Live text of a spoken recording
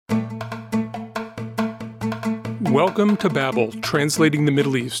Welcome to Babel, Translating the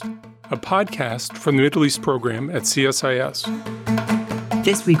Middle East, a podcast from the Middle East program at CSIS.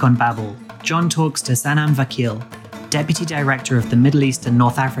 This week on Babel, John talks to Sanam Vakil, Deputy Director of the Middle East and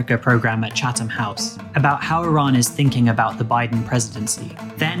North Africa program at Chatham House, about how Iran is thinking about the Biden presidency.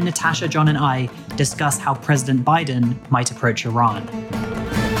 Then Natasha, John, and I discuss how President Biden might approach Iran.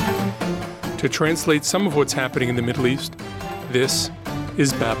 To translate some of what's happening in the Middle East, this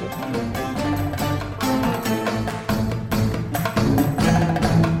is Babel.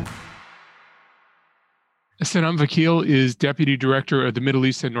 Sanam Vakil is Deputy Director of the Middle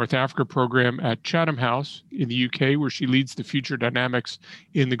East and North Africa program at Chatham House in the UK, where she leads the Future Dynamics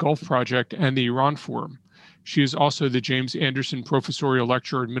in the Gulf Project and the Iran Forum. She is also the James Anderson Professorial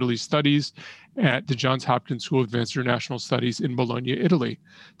Lecturer in Middle East Studies at the Johns Hopkins School of Advanced International Studies in Bologna, Italy.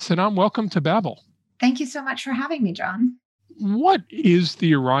 Sanam, welcome to Babel. Thank you so much for having me, John. What is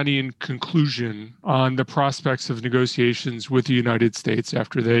the Iranian conclusion on the prospects of negotiations with the United States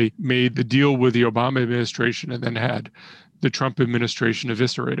after they made the deal with the Obama administration and then had the Trump administration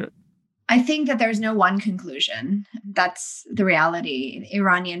eviscerate it? I think that there's no one conclusion. That's the reality.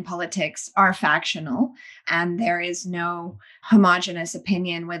 Iranian politics are factional, and there is no homogenous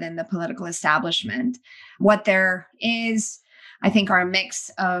opinion within the political establishment. What there is, I think, are a mix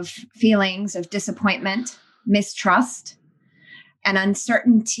of feelings of disappointment, mistrust, and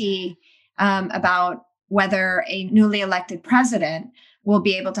uncertainty about whether a newly elected president will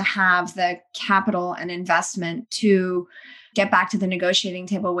be able to have the capital and investment to get back to the negotiating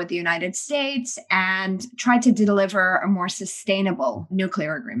table with the United States and try to deliver a more sustainable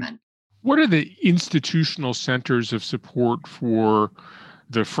nuclear agreement. What are the institutional centers of support for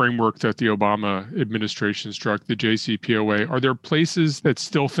the framework that the Obama administration struck, the JCPOA? Are there places that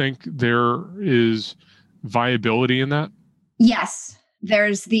still think there is viability in that? Yes,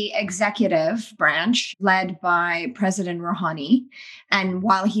 there's the executive branch led by President Rouhani. And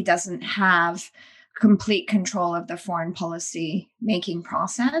while he doesn't have complete control of the foreign policy making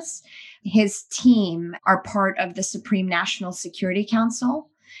process, his team are part of the Supreme National Security Council.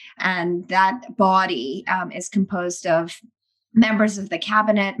 And that body is composed of members of the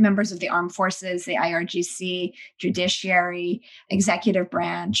cabinet, members of the armed forces, the IRGC, judiciary, executive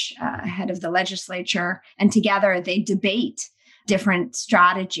branch, head of the legislature. And together they debate different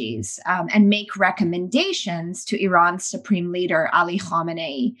strategies and make recommendations to Iran's supreme leader, Ali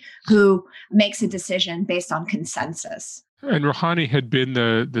Khamenei, who makes a decision based on consensus. And Rouhani had been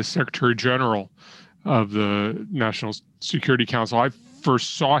the Secretary General of the National Security Council. I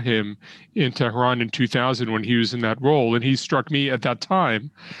first saw him in Tehran in 2000 when he was in that role, and he struck me at that time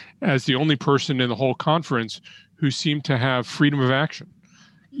as the only person in the whole conference who seemed to have freedom of action.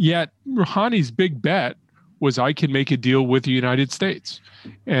 Yet Rouhani's big bet was, I can make a deal with the United States.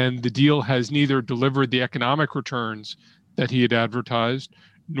 And the deal has neither delivered the economic returns that he had advertised,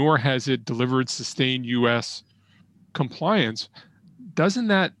 nor has it delivered sustained U.S. compliance. Doesn't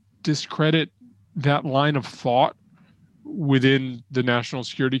that discredit that line of thought within the National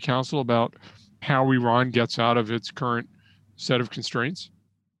Security Council about how Iran gets out of its current set of constraints?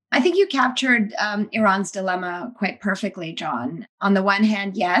 I think you captured Iran's dilemma quite perfectly, John. On the one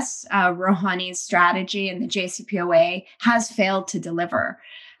hand, yes, Rouhani's strategy and the JCPOA has failed to deliver.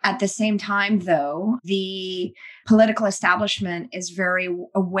 At the same time, though, the political establishment is very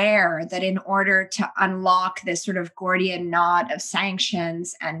aware that in order to unlock this sort of Gordian knot of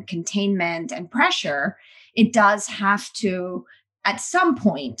sanctions and containment and pressure, it does have to, at some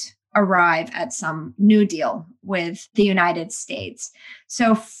point, arrive at some new deal with the United States.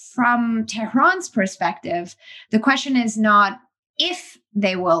 So from Tehran's perspective, the question is not if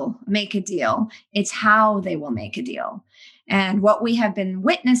they will make a deal, it's how they will make a deal. And what we have been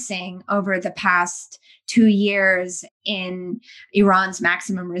witnessing over the past 2 years in Iran's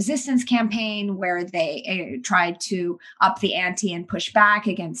maximum resistance campaign, where they tried to up the ante and push back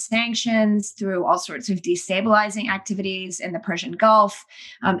against sanctions through all sorts of destabilizing activities in the Persian Gulf,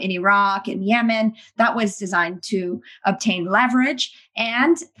 in Iraq, in Yemen, that was designed to obtain leverage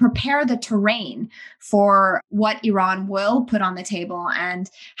and prepare the terrain for what Iran will put on the table and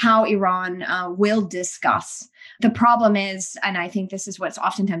how Iran will discuss. The problem is, and I think this is what's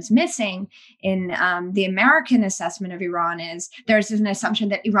oftentimes missing in the American assessment of Iran, is there's an assumption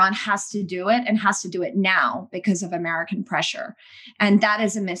that Iran has to do it and has to do it now because of American pressure. And that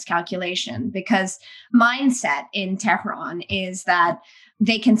is a miscalculation, because mindset in Tehran is that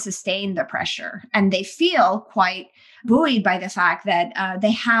they can sustain the pressure, and they feel quite buoyed by the fact that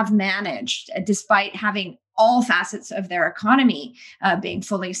they have managed, despite having all facets of their economy being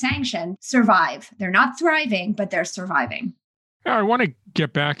fully sanctioned, survive. They're not thriving, but they're surviving. I want to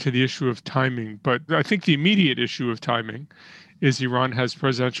get back to the issue of timing, but I think the immediate issue of timing is Iran has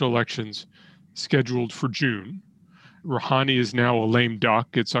presidential elections scheduled for June. Rouhani is now a lame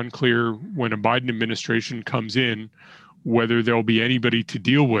duck. It's unclear when a Biden administration comes in whether there'll be anybody to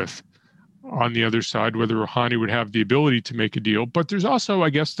deal with on the other side, whether Rouhani would have the ability to make a deal. But there's also, I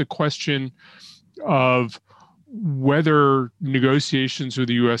guess, the question of whether negotiations with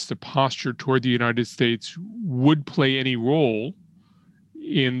the U.S., the posture toward the United States, would play any role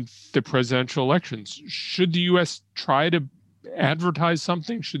in the presidential elections. Should the U.S. try to advertise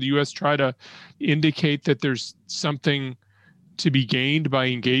something? Should the U.S. try to indicate that there's something to be gained by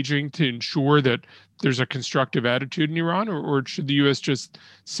engaging to ensure that there's a constructive attitude in Iran? Or should the U.S. just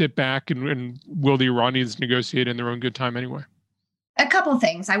sit back and will the Iranians negotiate in their own good time anyway? A couple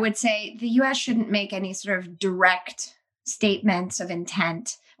things. I would say the U.S. shouldn't make any sort of direct statements of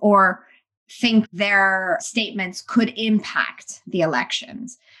intent or think their statements could impact the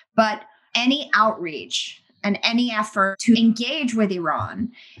elections. But any outreach and any effort to engage with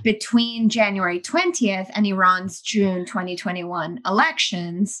Iran between January 20th and Iran's June 2021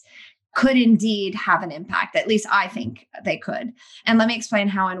 elections could indeed have an impact. At least I think they could. And let me explain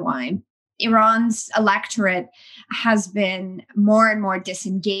how and why. Iran's electorate has been more and more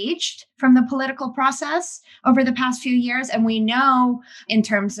disengaged from the political process over the past few years. And we know in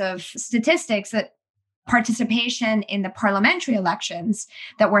terms of statistics that participation in the parliamentary elections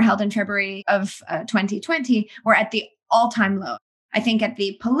that were held in February of 2020 were at the all-time low. I think at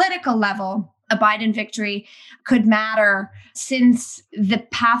the political level, a Biden victory could matter since the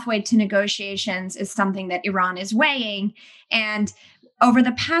pathway to negotiations is something that Iran is weighing. And over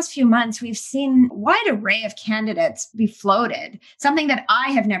the past few months, we've seen a wide array of candidates be floated, something that I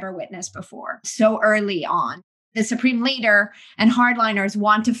have never witnessed before so early on. The supreme leader and hardliners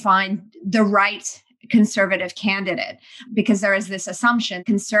want to find the right conservative candidate because there is this assumption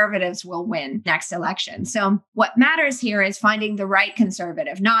conservatives will win next election. So what matters here is finding the right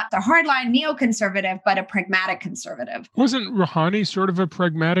conservative, not the hardline neoconservative, but a pragmatic conservative. Wasn't Rouhani sort of a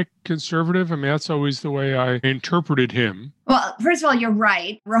pragmatic conservative? I mean, that's always the way I interpreted him. Well, first of all, you're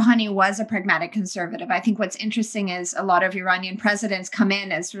right. Rouhani was a pragmatic conservative. I think what's interesting is a lot of Iranian presidents come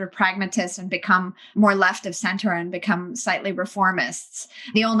in as sort of pragmatists and become more left of center and become slightly reformists.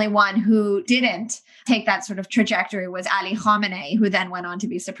 The only one who didn't take that sort of trajectory was Ali Khamenei, who then went on to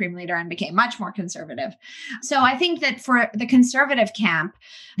be supreme leader and became much more conservative. So I think that for the conservative camp,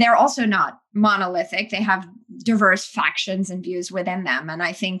 they're also not monolithic. They have diverse factions and views within them. And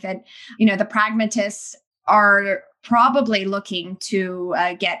I think that, the pragmatists are probably looking to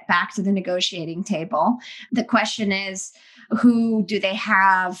get back to the negotiating table. The question is, who do they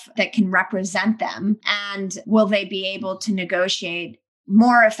have that can represent them? And will they be able to negotiate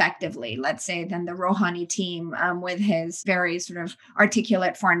more effectively, let's say, than the Rouhani team with his very sort of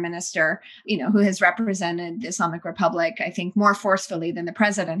articulate foreign minister, who has represented the Islamic Republic, I think, more forcefully than the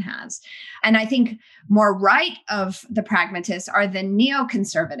president has. And I think more right of the pragmatists are the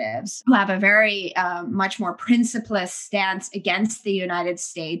neoconservatives who have a very much more principlist stance against the United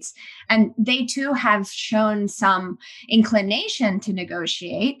States. And they too have shown some inclination to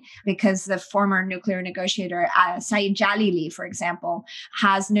negotiate because the former nuclear negotiator, Saeed Jalili, for example,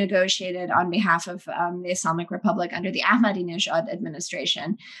 has negotiated on behalf of the Islamic Republic under the Ahmadinejad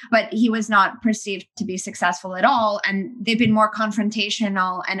administration, but he was not perceived to be successful at all. And they've been more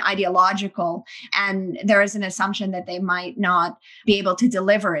confrontational and ideological. And there is an assumption that they might not be able to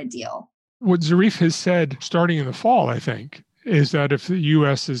deliver a deal. What Zarif has said starting in the fall, I think, is that if the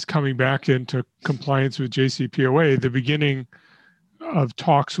U.S. is coming back into compliance with JCPOA, the beginning of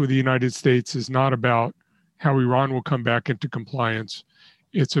talks with the United States is not about how Iran will come back into compliance.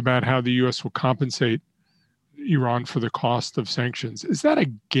 It's about how the U.S. will compensate Iran for the cost of sanctions. Is that a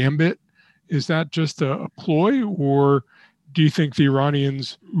gambit? Is that just a ploy? Or do you think the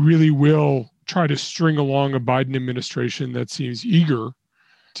Iranians really will try to string along a Biden administration that seems eager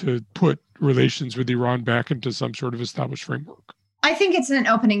to put relations with Iran back into some sort of established framework? I think it's an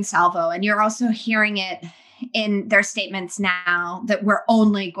opening salvo, and you're also hearing it in their statements now that we're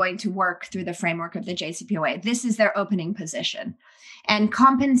only going to work through the framework of the JCPOA. This is their opening position. And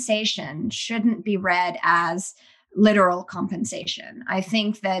compensation shouldn't be read as literal compensation. I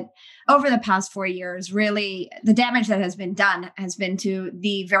think that over the past 4 years, really, the damage that has been done has been to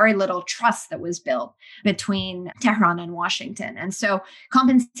the very little trust that was built between Tehran and Washington. And so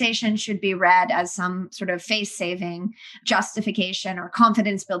compensation should be read as some sort of face-saving justification or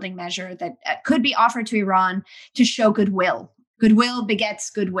confidence-building measure that could be offered to Iran to show goodwill goodwill begets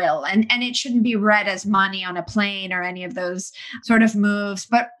goodwill. And it shouldn't be read as money on a plane or any of those sort of moves.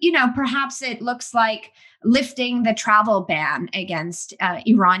 But, perhaps it looks like lifting the travel ban against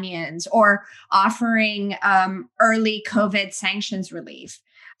Iranians or offering early COVID sanctions relief.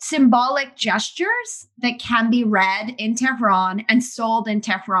 Symbolic gestures that can be read in Tehran and sold in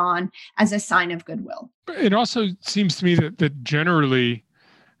Tehran as a sign of goodwill. It also seems to me that generally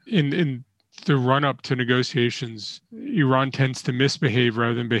in the run-up to negotiations, Iran tends to misbehave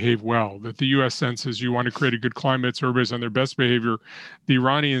rather than behave well. That the U.S. senses you want to create a good climate, so everybody's on their best behavior. The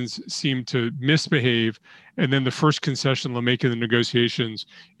Iranians seem to misbehave, and then the first concession they'll make in the negotiations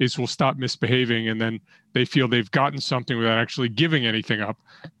is we'll stop misbehaving, and then they feel they've gotten something without actually giving anything up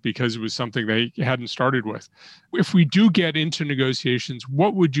because it was something they hadn't started with. If we do get into negotiations,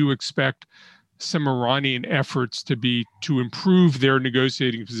 what would you expect some Iranian efforts to be to improve their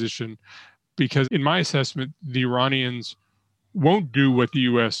negotiating position? Because in my assessment, the Iranians won't do what the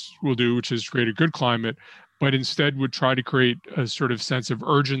U.S. will do, which is create a good climate, but instead would try to create a sort of sense of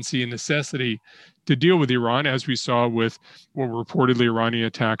urgency and necessity to deal with Iran, as we saw with what were reportedly Iranian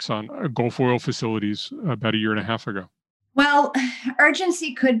attacks on Gulf oil facilities about a year and a half ago. Well,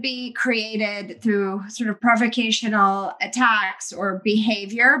 urgency could be created through sort of provocational attacks or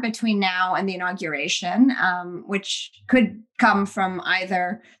behavior between now and the inauguration, which could come from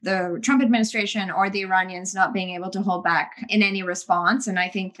either the Trump administration or the Iranians not being able to hold back in any response. And I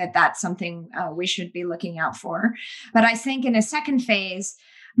think that that's something we should be looking out for. But I think in a second phase,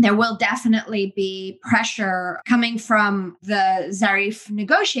 there will definitely be pressure coming from the Zarif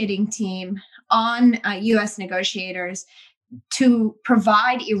negotiating team on U.S. negotiators to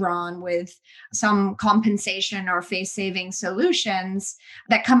provide Iran with some compensation or face-saving solutions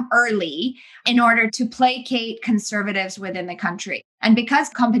that come early in order to placate conservatives within the country. And because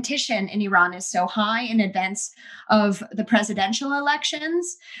competition in Iran is so high in advance of the presidential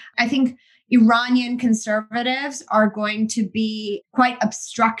elections, I think Iranian conservatives are going to be quite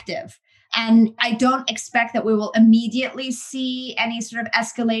obstructive. And I don't expect that we will immediately see any sort of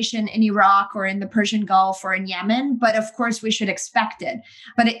escalation in Iraq or in the Persian Gulf or in Yemen, but of course we should expect it.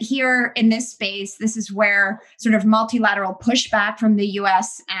 But here in this space, this is where sort of multilateral pushback from the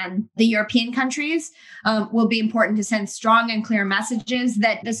US and the European countries will be important to send strong and clear messages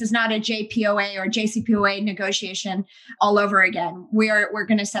that this is not a JPOA or JCPOA negotiation all over again. We're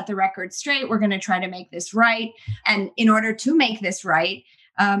going to set the record straight. We're going to try to make this right. And in order to make this right,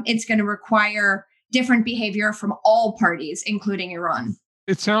 it's going to require different behavior from all parties, including Iran.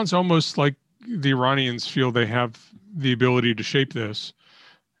 It sounds almost like the Iranians feel they have the ability to shape this,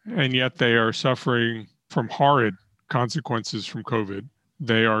 and yet they are suffering from horrid consequences from COVID.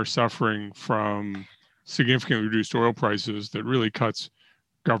 They are suffering from significantly reduced oil prices that really cuts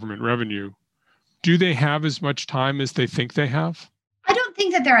government revenue. Do they have as much time as they think they have? I don't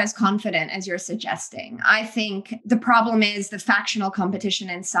think that they're as confident as you're suggesting. I think the problem is the factional competition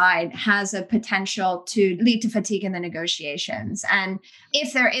inside has a potential to lead to fatigue in the negotiations. And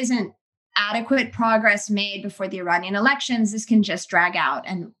if there isn't adequate progress made before the Iranian elections, this can just drag out.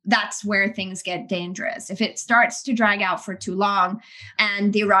 And that's where things get dangerous. If it starts to drag out for too long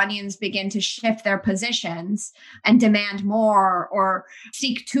and the Iranians begin to shift their positions and demand more or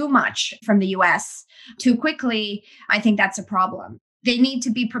seek too much from the US too quickly, I think that's a problem. They need to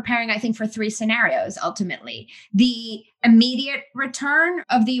be preparing, I think, for three scenarios, ultimately. The immediate return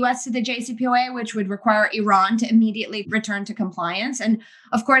of the US to the JCPOA, which would require Iran to immediately return to compliance. And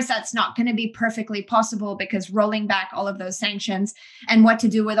of course, that's not going to be perfectly possible because rolling back all of those sanctions and what to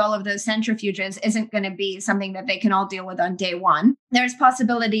do with all of those centrifuges isn't going to be something that they can all deal with on day one. There's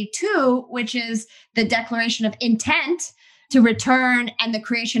possibility two, which is the declaration of intent to return and the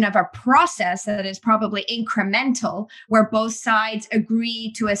creation of a process that is probably incremental, where both sides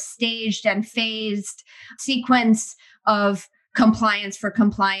agree to a staged and phased sequence of compliance for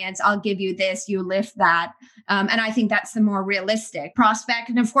compliance. I'll give you this, you lift that. And I think that's the more realistic prospect.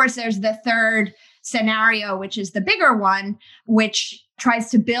 And of course, there's the third scenario, which is the bigger one, which tries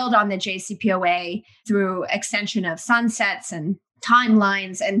to build on the JCPOA through extension of sunsets and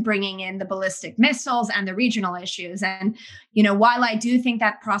timelines and bringing in the ballistic missiles and the regional issues. And, while I do think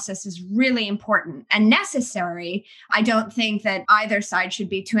that process is really important and necessary, I don't think that either side should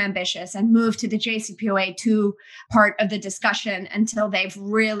be too ambitious and move to the JCPOA 2 part of the discussion until they've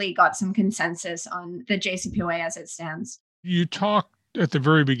really got some consensus on the JCPOA as it stands. You talked at the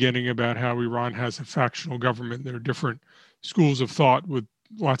very beginning about how Iran has a factional government. There are different schools of thought with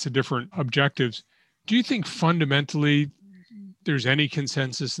lots of different objectives. Do you think fundamentally there's any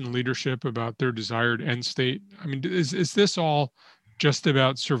consensus in leadership about their desired end state? I mean, is this all just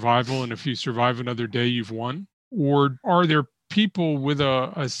about survival? And if you survive another day, you've won? Or are there people with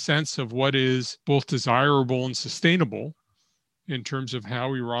a sense of what is both desirable and sustainable in terms of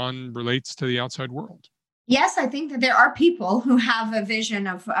how Iran relates to the outside world. Yes, I think that there are people who have a vision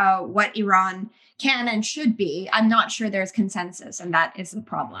of what Iran can and should be. I'm not sure there's consensus, and that is the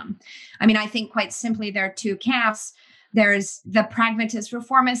problem. I mean, I think quite simply there are two camps. There's the pragmatist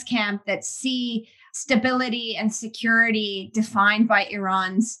reformist camp that see stability and security defined by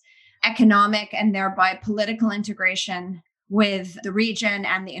Iran's economic and thereby political integration with the region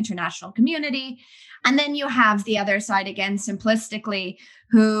and the international community. And then you have the other side, again, simplistically,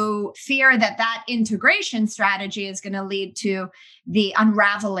 who fear that that integration strategy is going to lead to the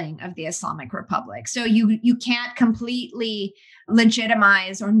unraveling of the Islamic Republic. So you can't completely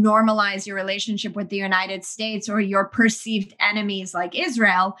legitimize or normalize your relationship with the United States or your perceived enemies like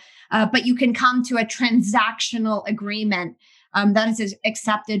Israel, but you can come to a transactional agreement that is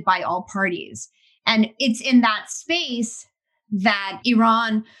accepted by all parties. And it's in that space that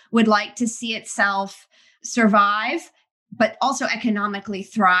Iran would like to see itself survive, but also economically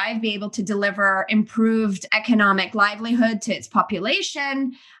thrive, be able to deliver improved economic livelihood to its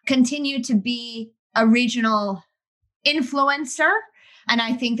population, continue to be a regional influencer. And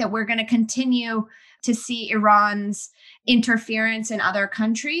I think that we're going to continue to see Iran's interference in other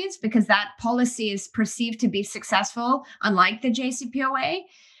countries because that policy is perceived to be successful, unlike the JCPOA.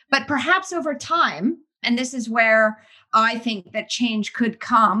 But perhaps over time, and this is where I think that change could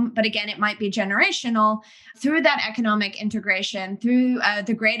come, but again, it might be generational, through that economic integration, through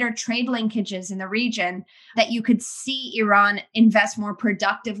the greater trade linkages in the region, that you could see Iran invest more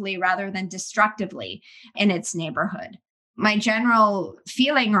productively rather than destructively in its neighborhood. My general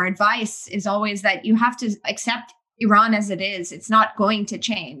feeling or advice is always that you have to accept Iran as it is. It's not going to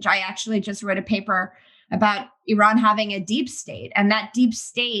change. I actually just wrote a paper about Iran having a deep state, and that deep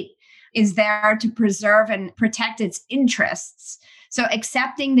state is there to preserve and protect its interests. So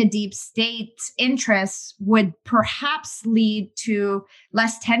accepting the deep state's interests would perhaps lead to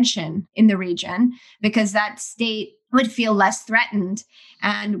less tension in the region because that state would feel less threatened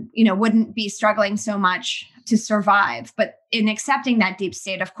and, wouldn't be struggling so much to survive. But in accepting that deep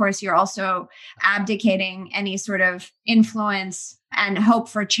state, of course, you're also abdicating any sort of influence and hope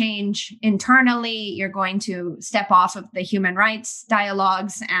for change internally. You're going to step off of the human rights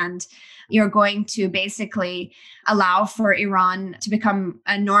dialogues, and you're going to basically allow for Iran to become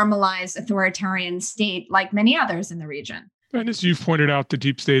a normalized authoritarian state like many others in the region. And as you've pointed out, the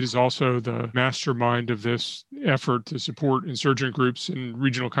deep state is also the mastermind of this effort to support insurgent groups in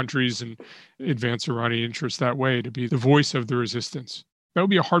regional countries and advance Iranian interests that way, to be the voice of the resistance. That would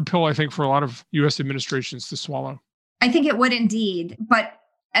be a hard pill, I think, for a lot of U.S. administrations to swallow. I think it would indeed. But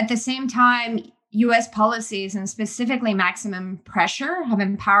at the same time, U.S. policies and specifically maximum pressure have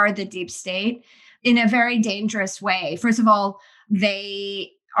empowered the deep state in a very dangerous way. First of all,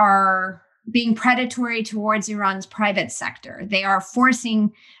 they are being predatory towards Iran's private sector. They are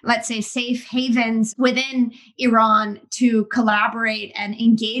forcing, let's say, safe havens within Iran to collaborate and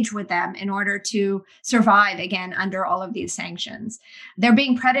engage with them in order to survive, again, under all of these sanctions. They're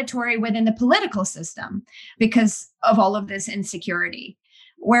being predatory within the political system because of all of this insecurity.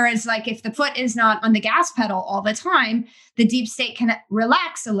 Whereas, like, if the foot is not on the gas pedal all the time, the deep state can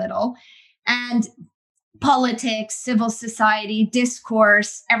relax a little, and politics, civil society,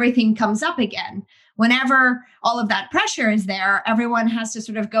 discourse, everything comes up again. Whenever all of that pressure is there, everyone has to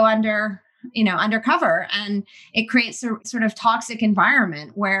sort of go undercover, and it creates a sort of toxic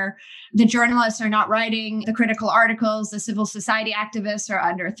environment where the journalists are not writing the critical articles, the civil society activists are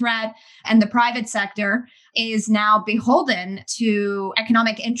under threat, and the private sector is now beholden to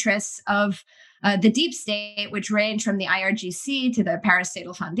economic interests of the deep state, which range from the IRGC to the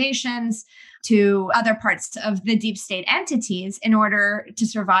parastatal foundations to other parts of the deep state entities in order to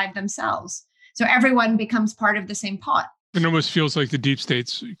survive themselves. So everyone becomes part of the same pot. It almost feels like the deep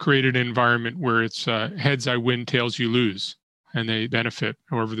state's created an environment where it's heads I win, tails you lose, and they benefit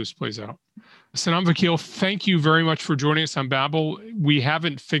however this plays out. Sanam Vakil, thank you very much for joining us on Babel. We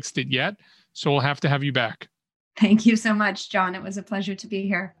haven't fixed it yet, so we'll have to have you back. Thank you so much, John. It was a pleasure to be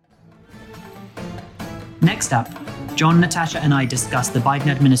here. Next up, John, Natasha, and I discuss the Biden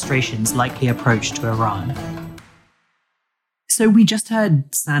administration's likely approach to Iran. So we just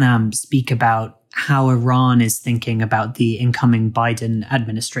heard Sanam speak about how Iran is thinking about the incoming Biden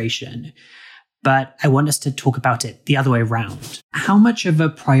administration, but I want us to talk about it the other way around. How much of a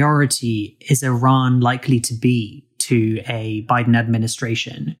priority is Iran likely to be to a Biden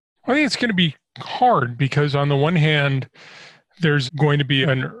administration? I think it's going to be hard because on the one hand, there's going to be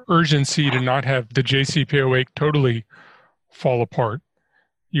an urgency to not have the JCPOA totally fall apart.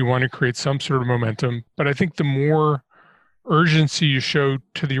 You want to create some sort of momentum. But I think the more urgency you show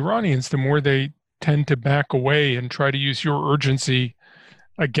to the Iranians, the more they tend to back away and try to use your urgency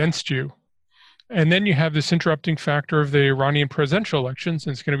against you. And then you have this interrupting factor of the Iranian presidential elections,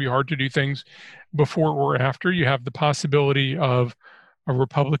 and it's going to be hard to do things before or after. You have the possibility of a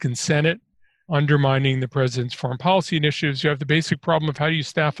Republican Senate undermining the president's foreign policy initiatives. You have the basic problem of how do you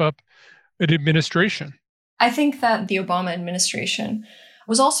staff up an administration. I think that the Obama administration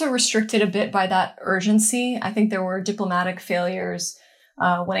was also restricted a bit by that urgency. I think there were diplomatic failures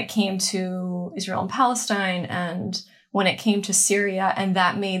when it came to Israel and Palestine and when it came to Syria, and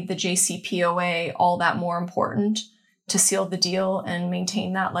that made the JCPOA all that more important to seal the deal and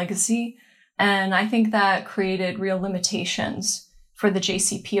maintain that legacy. And I think that created real limitations for the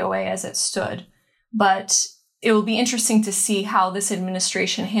JCPOA as it stood. But it will be interesting to see how this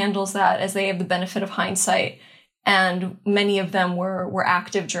administration handles that, as they have the benefit of hindsight. And many of them were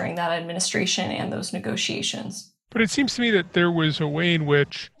active during that administration and those negotiations. But it seems to me that there was a way in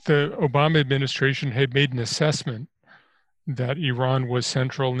which the Obama administration had made an assessment that Iran was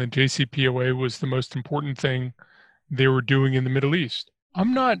central and the JCPOA was the most important thing they were doing in the Middle East.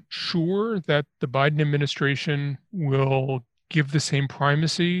 I'm not sure that the Biden administration will give the same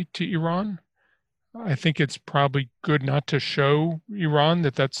primacy to Iran. I think it's probably good not to show Iran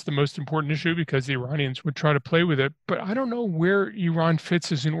that that's the most important issue because the Iranians would try to play with it. But I don't know where Iran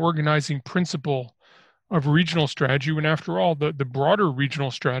fits as an organizing principle of regional strategy when, after all, the broader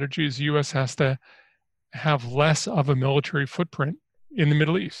regional strategy is the U.S. has to have less of a military footprint in the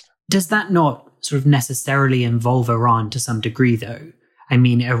Middle East. Does that not sort of necessarily involve Iran to some degree, though? I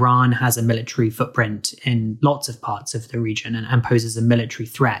mean, Iran has a military footprint in lots of parts of the region and poses a military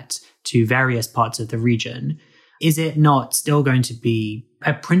threat to various parts of the region. Is it not still going to be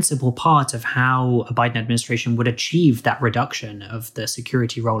a principal part of how a Biden administration would achieve that reduction of the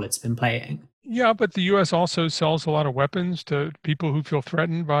security role it's been playing? Yeah, but the U.S. also sells a lot of weapons to people who feel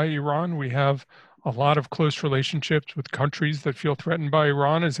threatened by Iran. We have a lot of close relationships with countries that feel threatened by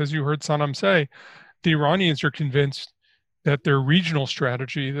Iran. As you heard Sanam say, the Iranians are convinced that their regional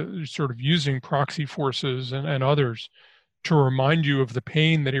strategy, that they're sort of using proxy forces and others to remind you of the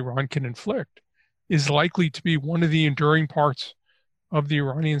pain that Iran can inflict, is likely to be one of the enduring parts of the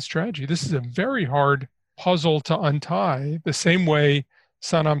Iranian strategy. This is a very hard puzzle to untie, the same way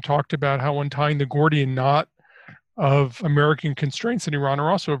Sanam talked about how untying the Gordian knot of American constraints in Iran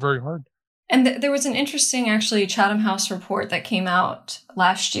are also very hard. And there was an interesting, actually, Chatham House report that came out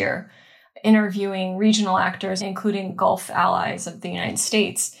last year, interviewing regional actors, including Gulf allies of the United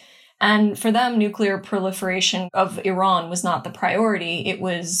States. And for them, nuclear proliferation of Iran was not the priority. It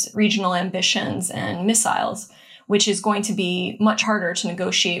was regional ambitions and missiles, which is going to be much harder to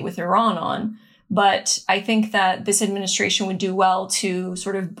negotiate with Iran on. But I think that this administration would do well to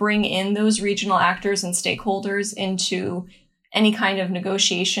sort of bring in those regional actors and stakeholders into any kind of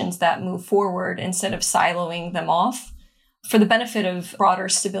negotiations that move forward instead of siloing them off for the benefit of broader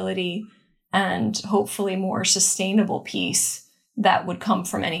stability and hopefully more sustainable peace that would come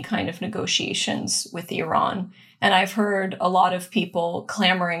from any kind of negotiations with Iran. And I've heard a lot of people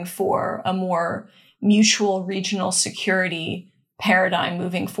clamoring for a more mutual regional security paradigm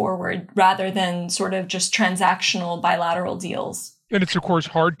moving forward rather than sort of just transactional bilateral deals. And it's, of course,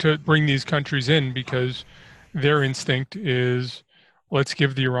 hard to bring these countries in because their instinct is, let's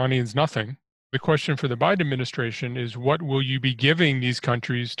give the Iranians nothing. The question for the Biden administration is, what will you be giving these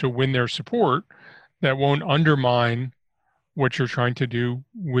countries to win their support that won't undermine what you're trying to do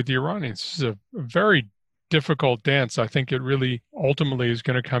with the Iranians? This is a very difficult dance. I think it really ultimately is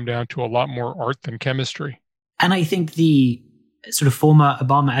going to come down to a lot more art than chemistry. And I think the sort of former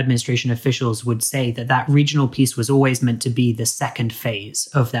Obama administration officials would say that that regional piece was always meant to be the second phase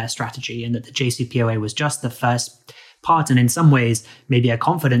of their strategy and that the JCPOA was just the first part. And in some ways, maybe a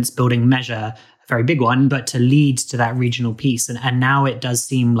confidence building measure, a very big one, but to lead to that regional piece. And now it does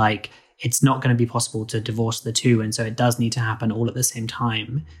seem like it's not going to be possible to divorce the two. And so it does need to happen all at the same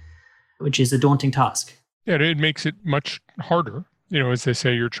time, which is a daunting task. Yeah, it makes it much harder. You know, as they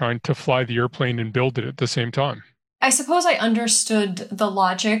say, you're trying to fly the airplane and build it at the same time. I suppose I understood the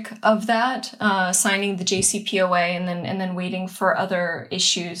logic of that, signing the JCPOA and then waiting for other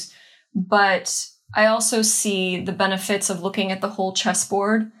issues. But I also see the benefits of looking at the whole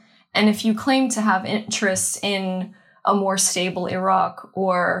chessboard. And if you claim to have interests in a more stable Iraq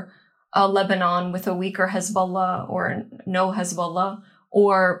or a Lebanon with a weaker Hezbollah or no Hezbollah,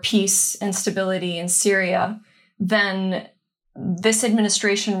 or peace and stability in Syria, then this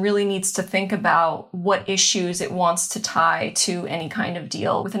administration really needs to think about what issues it wants to tie to any kind of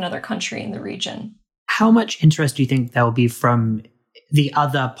deal with another country in the region. How much interest do you think there will be from the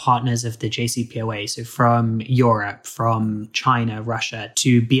other partners of the JCPOA, so from Europe, from China, Russia,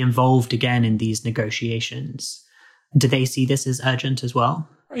 to be involved again in these negotiations? Do they see this as urgent as well?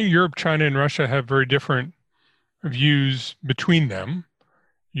 I think Europe, China, and Russia have very different views between them.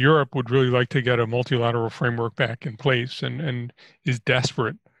 Europe would really like to get a multilateral framework back in place and is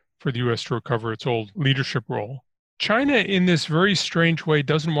desperate for the U.S. to recover its old leadership role. China, in this very strange way,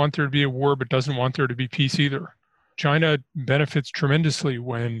 doesn't want there to be a war, but doesn't want there to be peace either. China benefits tremendously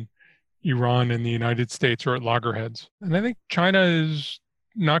when Iran and the United States are at loggerheads. And I think China is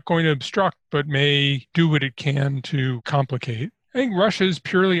not going to obstruct, but may do what it can to complicate. I think Russia is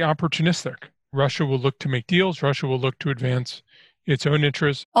purely opportunistic. Russia will look to make deals. Russia will look to advance its own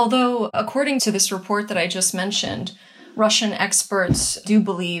interests. Although, according to this report that I just mentioned, Russian experts do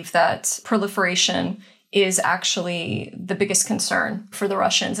believe that proliferation is actually the biggest concern for the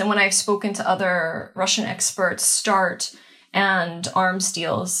Russians. And when I've spoken to other Russian experts, START and arms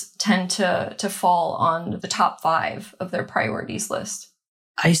deals tend to fall on the top 5 of their priorities list.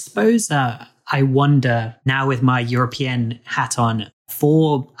 I suppose I wonder now, with my European hat on,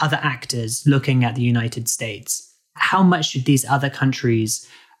 for other actors looking at the United States, how much should these other countries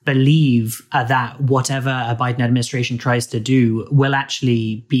believe that whatever a Biden administration tries to do will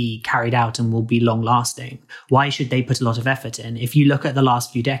actually be carried out and will be long lasting? Why should they put a lot of effort in? If you look at the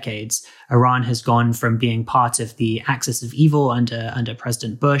last few decades, Iran has gone from being part of the axis of evil under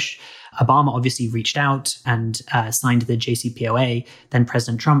President Bush. Obama obviously reached out and signed the JCPOA. Then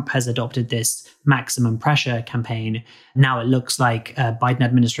President Trump has adopted this maximum pressure campaign. Now it looks like a Biden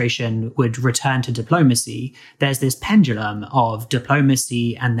administration would return to diplomacy. There's this pendulum of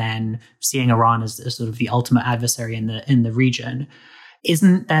diplomacy and then seeing Iran as sort of the ultimate adversary in the region.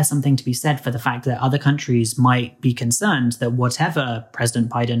 Isn't there something to be said for the fact that other countries might be concerned that whatever President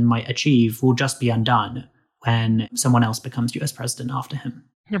Biden might achieve will just be undone when someone else becomes US president after him?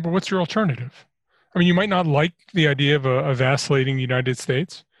 Yeah, but what's your alternative? I mean, you might not like the idea of a vacillating United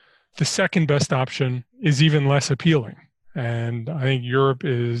States. The second best option is even less appealing. And I think Europe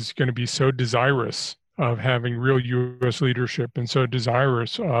is going to be so desirous of having real U.S. leadership and so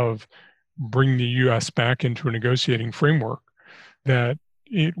desirous of bringing the U.S. back into a negotiating framework that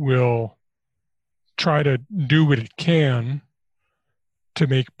it will try to do what it can to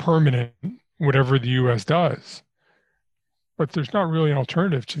make permanent whatever the U.S. does. But there's not really an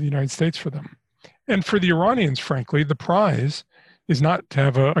alternative to the United States for them. And for the Iranians, frankly, the prize is not to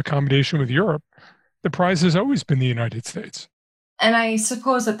have an accommodation with Europe. The prize has always been the United States. And I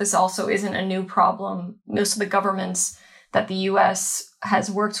suppose that this also isn't a new problem. Most of the governments that the U.S. has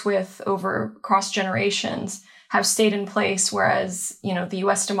worked with over across generations have stayed in place, whereas, the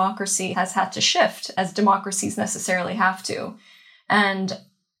U.S. democracy has had to shift, as democracies necessarily have to. And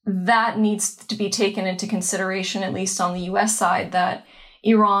that needs to be taken into consideration, at least on the U.S. side, that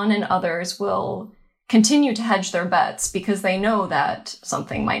Iran and others will continue to hedge their bets because they know that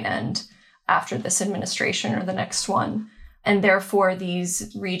something might end after this administration or the next one. And therefore,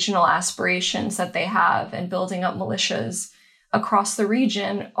 these regional aspirations that they have and building up militias across the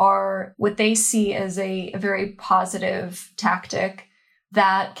region are what they see as a very positive tactic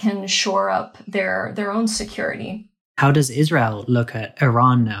that can shore up their own security. How does Israel look at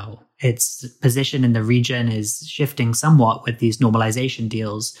Iran now? Its position in the region is shifting somewhat with these normalization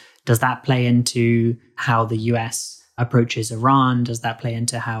deals. Does that play into how the US approaches Iran? Does that play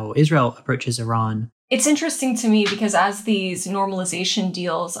into how Israel approaches Iran? It's interesting to me because as these normalization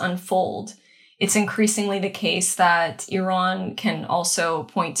deals unfold, it's increasingly the case that Iran can also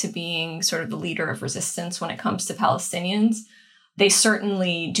point to being sort of the leader of resistance when it comes to Palestinians. They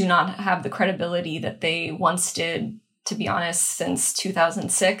certainly do not have the credibility that they once did, to be honest, since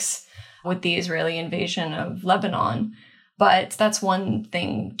 2006 with the Israeli invasion of Lebanon. But that's one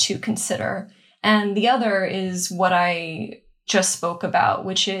thing to consider. And the other is what I just spoke about,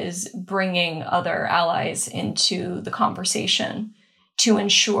 which is bringing other allies into the conversation to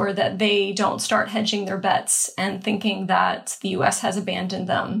ensure that they don't start hedging their bets and thinking that the US has abandoned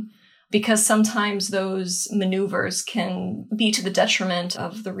them, because sometimes those maneuvers can be to the detriment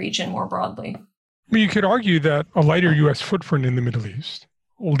of the region more broadly. I mean, you could argue that a lighter U.S. footprint in the Middle East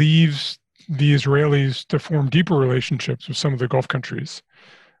leaves the Israelis to form deeper relationships with some of the Gulf countries.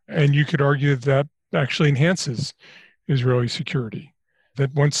 And you could argue that actually enhances Israeli security.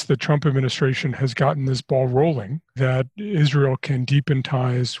 That once the Trump administration has gotten this ball rolling, that Israel can deepen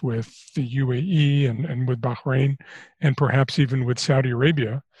ties with the UAE and with Bahrain, and perhaps even with Saudi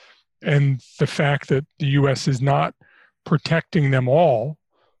Arabia. And the fact that the U.S. is not protecting them all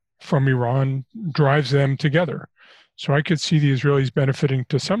from Iran drives them together. So I could see the Israelis benefiting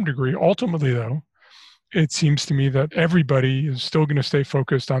to some degree. Ultimately, though, it seems to me that everybody is still going to stay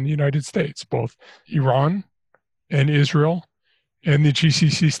focused on the United States, both Iran and Israel and the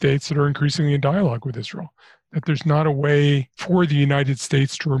GCC states that are increasingly in dialogue with Israel. That there's not a way for the United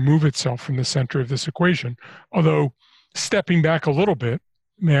States to remove itself from the center of this equation, although stepping back a little bit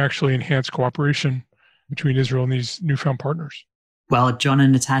may actually enhance cooperation between Israel and these newfound partners. Well, John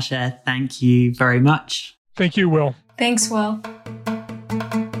and Natasha, thank you very much. Thank you, Will. Thanks, Will.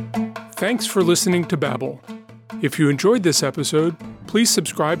 Thanks for listening to Babel. If you enjoyed this episode, please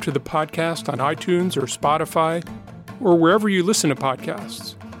subscribe to the podcast on iTunes or Spotify or wherever you listen to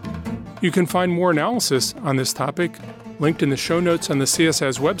podcasts. You can find more analysis on this topic linked in the show notes on the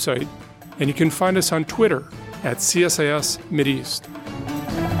CSIS website, and you can find us on Twitter at CSIS Mideast.